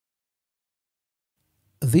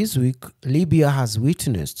This week, Libya has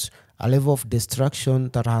witnessed a level of destruction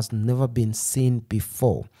that has never been seen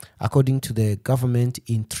before, according to the government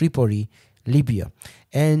in Tripoli, Libya.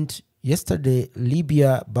 And yesterday,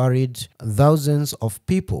 Libya buried thousands of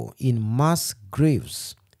people in mass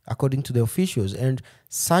graves, according to the officials, and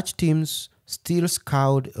search teams still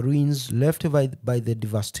scoured ruins left by the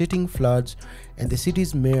devastating floods. And the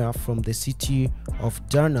city's mayor from the city of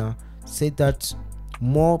Derna said that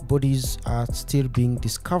more bodies are still being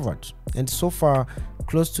discovered, and so far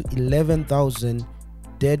close to 11,000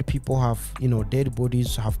 dead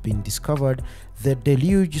bodies have been discovered. The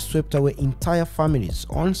deluge swept away entire families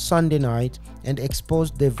on Sunday night and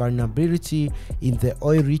exposed the vulnerability in the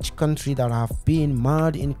oil-rich country that have been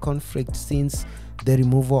mired in conflict since the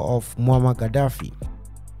removal of Muammar Gaddafi.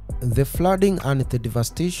 The flooding and the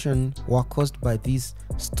devastation were caused by this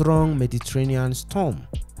strong Mediterranean storm.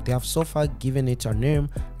 They have so far given it a name,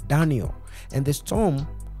 Daniel, and the storm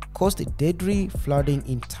caused deadly flooding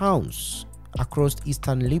in towns across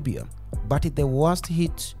eastern Libya. But the worst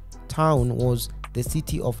hit town was the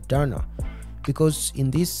city of Derna, because in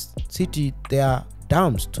this city there are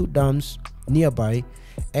dams, 2 dams nearby,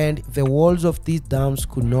 and the walls of these dams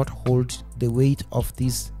could not hold the weight of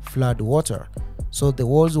this flood water. So the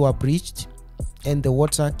walls were breached and the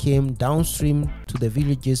water came downstream to the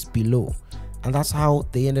villages below. And that's how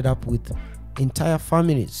they ended up with entire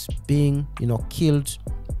families being, killed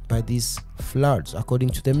by these floods, according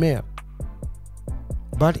to the mayor.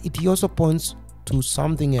 But it also points to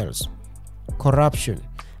something else: corruption.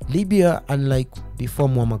 Libya, unlike before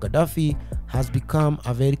Muammar Gaddafi, has become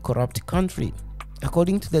a very corrupt country.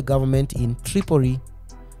 According to the government in Tripoli,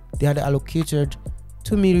 they had allocated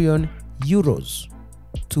 2 million euros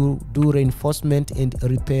to do reinforcement and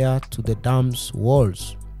repair to the dam's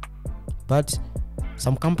walls. But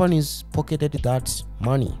some companies pocketed that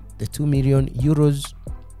money, the 2 million euros,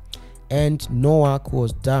 and no work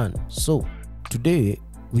was done. So today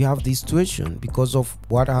we have this situation because of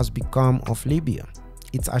what has become of Libya.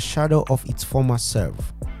 It's a shadow of its former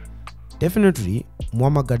self. Definitely,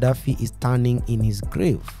 Muammar Gaddafi is turning in his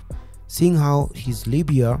grave, seeing how his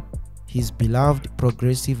Libya, his beloved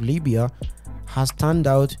progressive Libya, has turned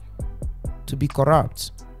out to be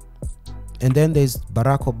corrupt. And then there's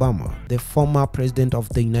Barack Obama, the former president of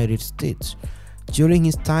the United States. During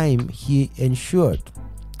his time, he ensured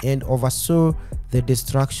and oversaw the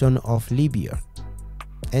destruction of Libya.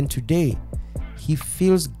 And today, he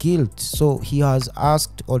feels guilt, so he has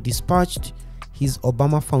asked or dispatched his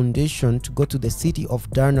Obama Foundation to go to the city of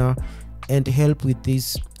Derna and help with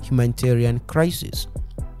this humanitarian crisis.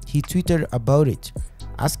 He tweeted about it,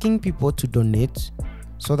 asking people to donate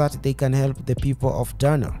so that they can help the people of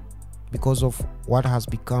Derna because of what has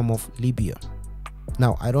become of Libya.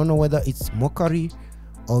 Now, I don't know whether it's mockery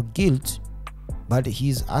or guilt, but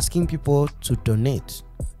he's asking people to donate.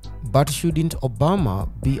 But shouldn't Obama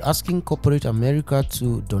be asking corporate America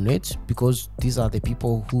to donate, because these are the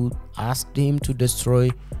people who asked him to destroy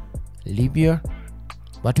Libya?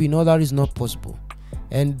 But we know that is not possible.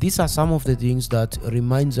 And these are some of the things that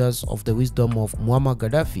reminds us of the wisdom of Muammar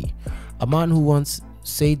Gaddafi, a man who once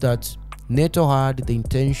said that NATO had the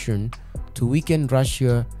intention to weaken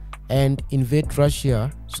Russia and invade Russia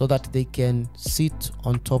so that they can sit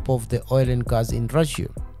on top of the oil and gas in Russia.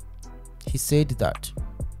 He said that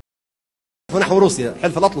نحو روسيا،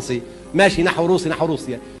 الحلف الأطلسي ماشي نحو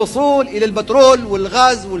روسيا، وصول إلى البترول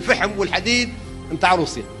والغاز والفحم والحديد متاع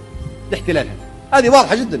روسيا لاحتلالها. هذه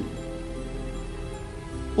واضحة جدا.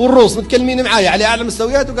 والروس متكلمين معايا على أعلى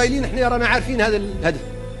مستويات وقايلين احنا رانا عارفين هذا الهدف.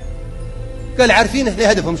 قال عارفين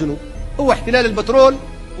احنا هدفهم شنو؟ هو احتلال البترول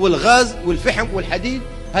والغاز والفحم والحديد،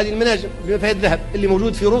 هذه المناجم بما فيها الذهب اللي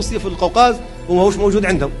موجود في روسيا في القوقاز وما هوش موجود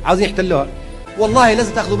عندهم، عاوزين يحتلوها. والله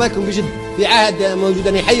لازم تاخذوا بالكم بجد، في عهد موجود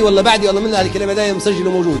انا حي ولا بعدي ولا من هذه الكلام هذا مسجل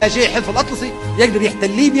وموجود. لا شيء حلف الاطلسي يقدر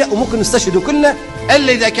يحتل ليبيا وممكن نستشهدوا كلنا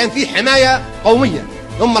الا اذا كان في حمايه قوميه.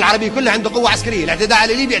 الامه العربيه كلها عنده قوه عسكريه، الاعتداء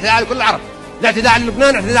على ليبيا اعتداء على كل العرب، الاعتداء على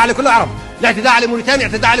لبنان اعتداء على كل العرب، الاعتداء على موريتانيا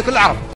اعتداء على كل العرب.